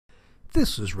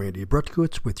This is Randy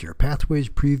Brutkowitz with your Pathways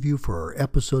preview for our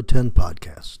Episode 10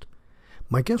 podcast.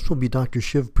 My guest will be Dr.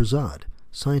 Shiv Prasad,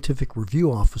 Scientific Review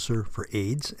Officer for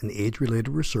AIDS and AIDS-related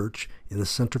research in the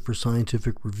Center for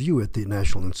Scientific Review at the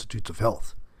National Institutes of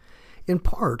Health. In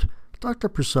part, Dr.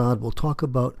 Prasad will talk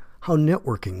about how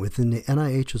networking within the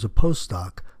NIH as a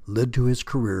postdoc led to his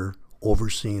career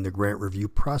overseeing the grant review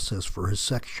process for his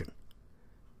section.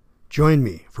 Join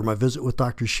me for my visit with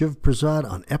Dr. Shiv Prasad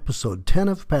on Episode 10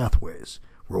 of Pathways,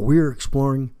 where we are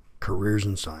exploring careers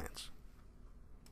in science.